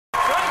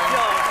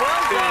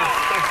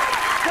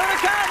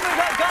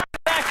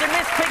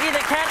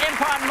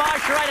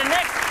Incarcerated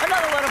next.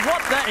 Another one of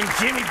What's That and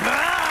Jimmy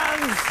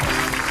Barnes.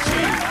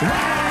 Cheap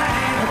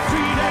wine and a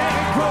 3-day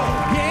grow,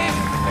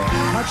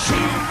 yeah. A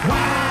cheap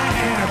wine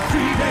and a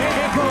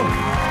 3-day grow.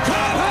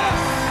 Come on!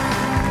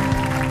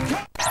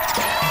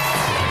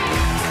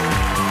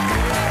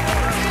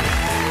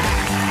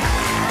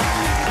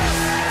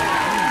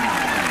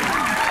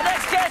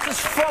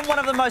 From one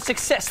of the most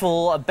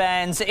successful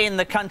bands in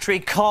the country,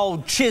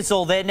 Cold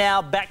Chisel. They're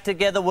now back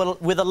together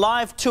with a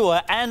live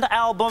tour and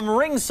album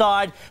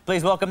ringside.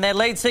 Please welcome their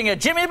lead singer,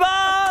 Jimmy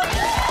Barnes!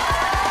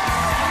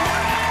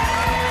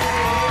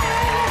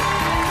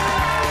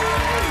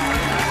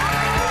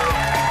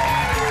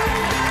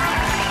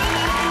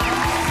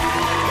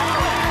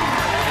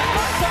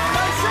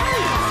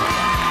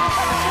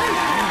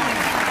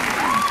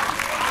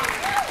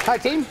 Hi,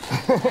 team.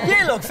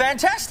 You look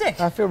fantastic.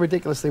 I feel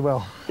ridiculously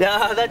well.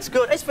 Yeah, that's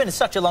good. It's been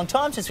such a long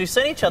time since we've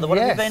seen each other. What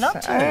have you been up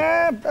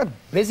to?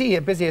 Busy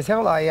as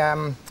hell.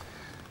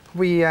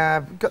 We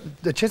got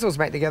the Chisels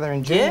back together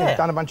in June. Yeah. We've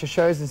done a bunch of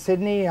shows in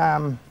Sydney,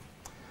 and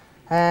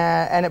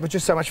it was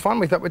just so much fun.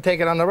 We thought we'd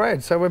take it on the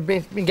road. So we've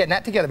been getting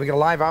that together. We got a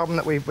live album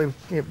that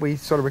we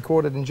sort of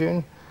recorded in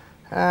June.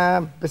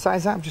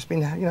 Besides that, I've just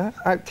been,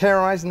 out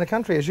terrorising the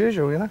country as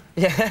usual,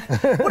 Yeah.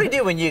 What do you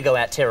do when you go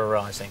out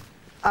terrorising?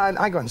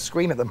 I go and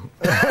scream at them.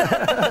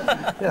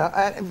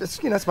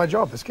 It's my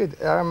job. It's good.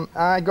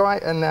 I go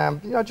out and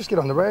just get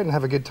on the road and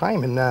have a good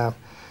time, and go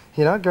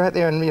out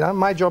there and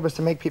my job is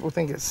to make people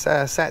think it's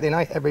Saturday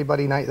night every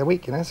bloody night of the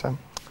week. So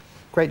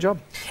great job.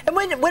 And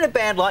when a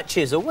band like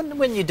Chisel,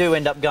 when you do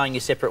end up going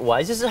your separate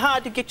ways, is it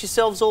hard to get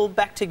yourselves all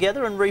back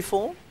together and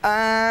reform?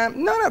 No,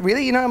 not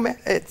really.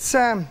 It's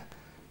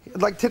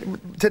like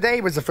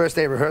today was the first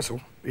day of rehearsal.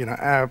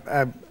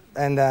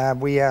 And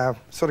we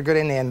sort of got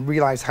in there and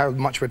realised how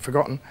much we'd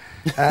forgotten,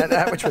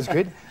 which was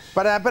good.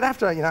 But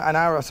after an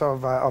hour or so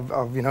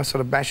of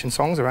sort of bashing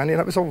songs around,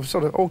 it was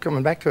all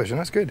coming back to us.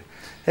 It's good.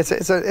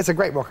 It's a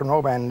great rock and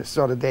roll band. It's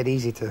sort of dead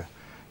easy to,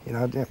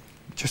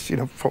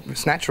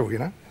 it's natural.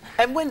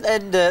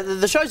 And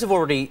the shows have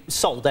already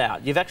sold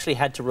out. You've actually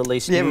had to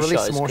release new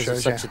shows more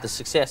because of such a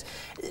success.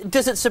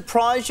 Does it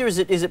surprise you? Is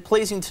it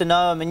pleasing to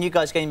know? I mean, you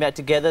guys getting back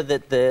together,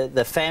 that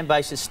the fan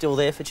base is still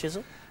there for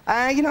Chisel?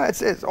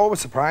 It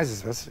always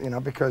surprises us,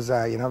 because,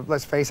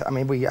 let's face it, I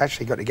mean, we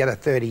actually got together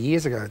 30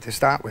 years ago to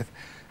start with.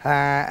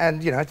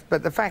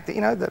 But the fact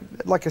that,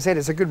 like I said,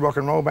 it's a good rock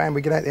and roll band.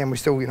 We get out there and we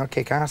still,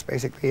 kick ass,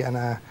 basically. And,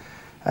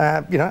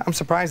 I'm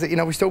surprised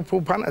that, we still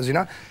pull punters,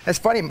 It's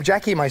funny,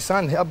 Jackie, my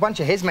son, a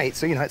bunch of his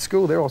mates, at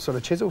school, they're all sort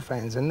of Chisel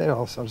fans, and they're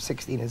all sort of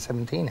 16 and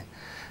 17.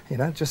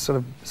 Just sort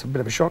of, it's a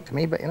bit of a shock to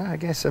me, but, I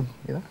guess,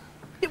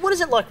 What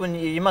is it like when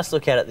you must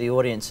look out at the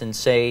audience and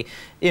see,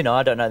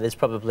 I don't know, there's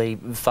probably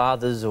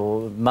fathers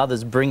or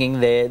mothers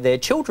bringing their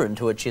children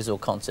to a Chisel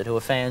concert who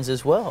are fans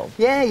as well?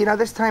 Yeah,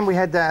 this time we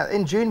had,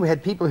 in June, we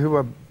had people who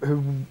were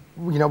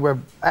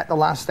at the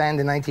last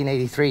stand in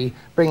 1983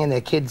 bringing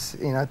their kids,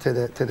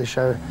 to the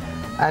show.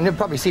 And you'll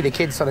probably see the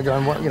kids sort of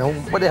going, what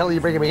the hell are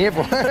you bringing me here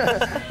for?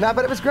 No,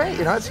 but it was great,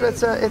 it's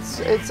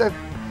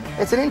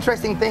an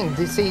interesting thing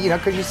to see,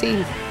 because you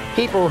see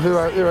people who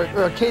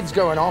are kids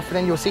going off, and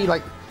then you'll see,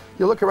 like,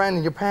 you look around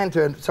and you pan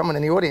to someone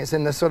in the audience,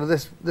 and there's sort of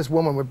this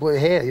woman with blue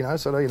hair,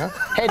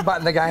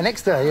 headbutting the guy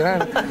next to her,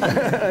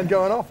 and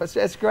going off.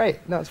 It's great.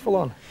 No, it's full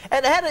on.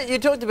 And you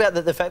talked about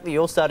the fact that you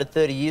all started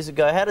 30 years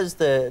ago. How does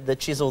the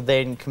Chisel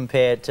then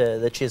compare to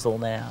the Chisel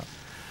now?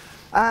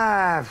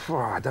 I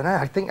don't know.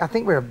 I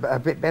think we're a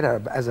bit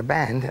better as a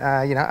band.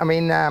 I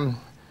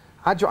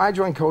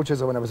joined Cold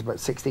Chisel when I was about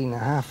 16 and a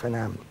half,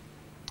 and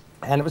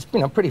it was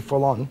pretty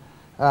full on.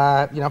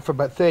 For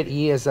about 30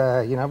 years,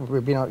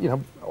 we've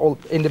been, all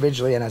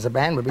individually and as a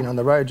band, we've been on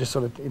the road, just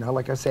sort of,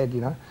 like I said,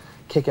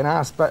 kicking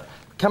ass. But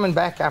coming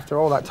back after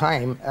all that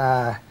time,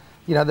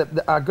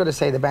 I've got to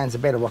say the band's a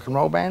better rock and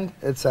roll band.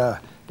 It's,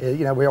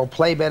 we all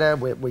play better,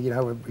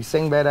 we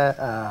sing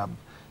better,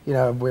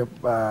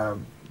 we're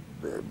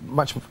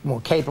much more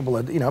capable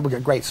of, we've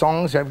got great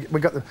songs.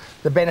 We've got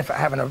the benefit of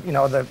having,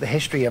 the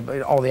history of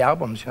all the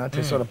albums,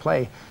 to sort of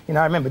play.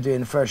 I remember doing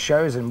the first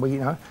shows, and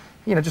we,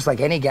 just like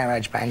any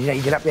garage band,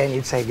 you get up there and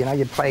you'd say,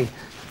 you'd play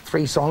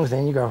 3 songs,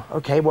 then you go,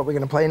 okay, what we're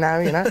going to play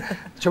now,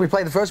 Shall we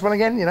play the first one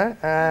again,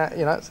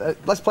 so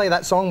let's play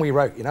that song we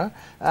wrote,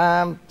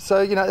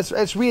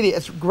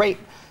 it's great.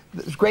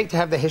 It's great to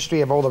have the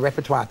history of all the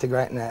repertoire to go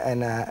out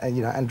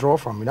and draw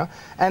from,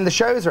 And the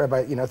shows are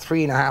about,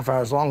 3.5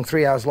 hours long,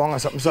 3 hours long or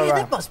something. So yeah,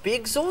 that must be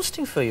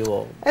exhausting for you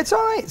all. It's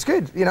all right. It's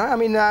good,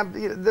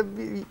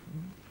 the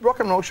rock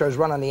and roll shows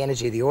run on the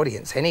energy of the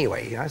audience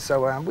anyway,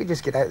 So we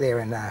just get out there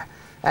and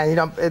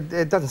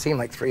it doesn't seem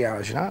like 3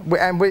 hours,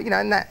 And we,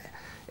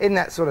 in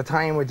that sort of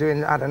time, we're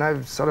doing, I don't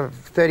know, sort of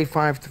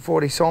 35 to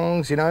 40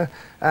 songs, and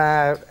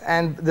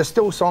there's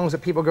still songs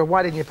that people go,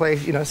 why didn't you play,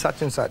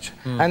 such and such?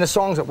 And the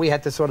songs that we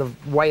had to sort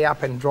of weigh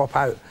up and drop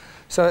out.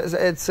 So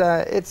it's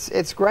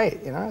great,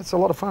 it's a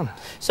lot of fun.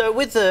 So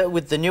with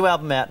the new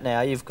album out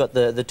now, you've got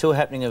the tour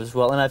happening as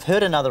well, and I've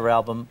heard another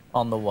album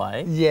on the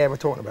way. Yeah, we're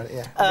talking about it,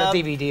 yeah. We've got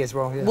DVD as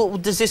well, yeah. Well,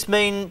 does this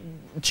mean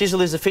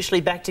Chisel is officially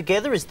back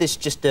together? Is this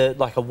just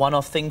like a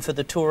one-off thing for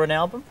the tour and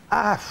album?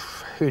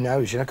 Who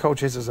knows? You know, Cold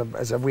Chisel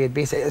is a weird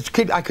beast.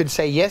 I could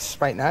say yes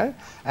right now,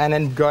 and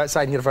then go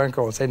outside and get a phone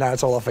call and say, no,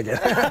 it's all off again.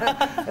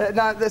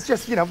 No, it's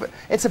just, you know,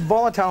 it's a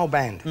volatile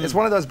band. It's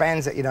one of those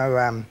bands that, you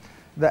know,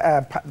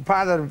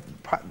 part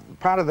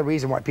of the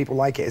reason why people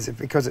like it is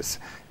because it's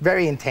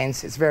very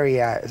intense, it's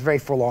very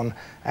full on,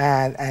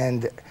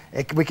 and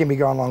we can be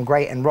going along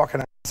great and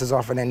rocking us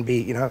off and then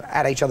be, you know,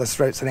 at each other's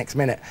throats the next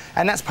minute.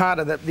 And that's part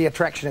of the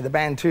attraction of the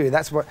band too.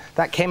 That's what,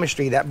 that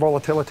chemistry, that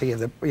volatility of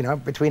the, you know,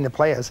 between the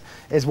players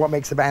is what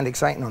makes the band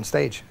exciting on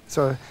stage.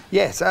 So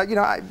yes, you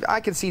know, I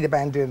can see the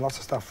band doing lots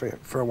of stuff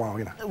for a while,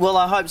 you know. Well,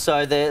 I hope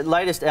so. Their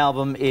latest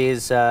album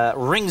is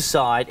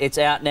Ringside. It's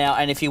out now,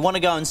 and if you want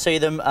to go and see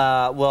them,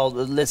 well,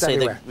 let's see,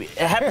 they're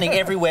happening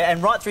everywhere,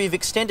 and right through, you've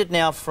extended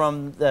now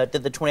from the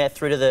 28th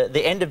through to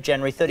the end of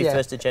January,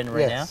 31st of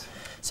January now.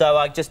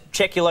 So just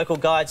check your local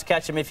guides,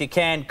 catch them if you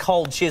can.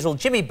 Cold Chisel,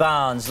 Jimmy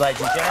Barnes,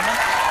 ladies and gentlemen.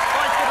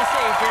 Always good to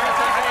see you, Jimmy.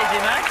 Take it easy,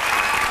 mate.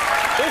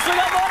 We've still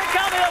got more to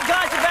come. We've got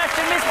Guy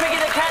Sebastian, Miss Piggy,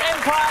 the Cat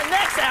Empire.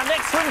 Next, our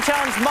next swim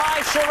challenge,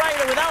 My Charade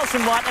with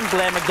Alison White and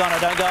Blair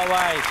McDonough. Don't go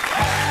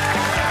away.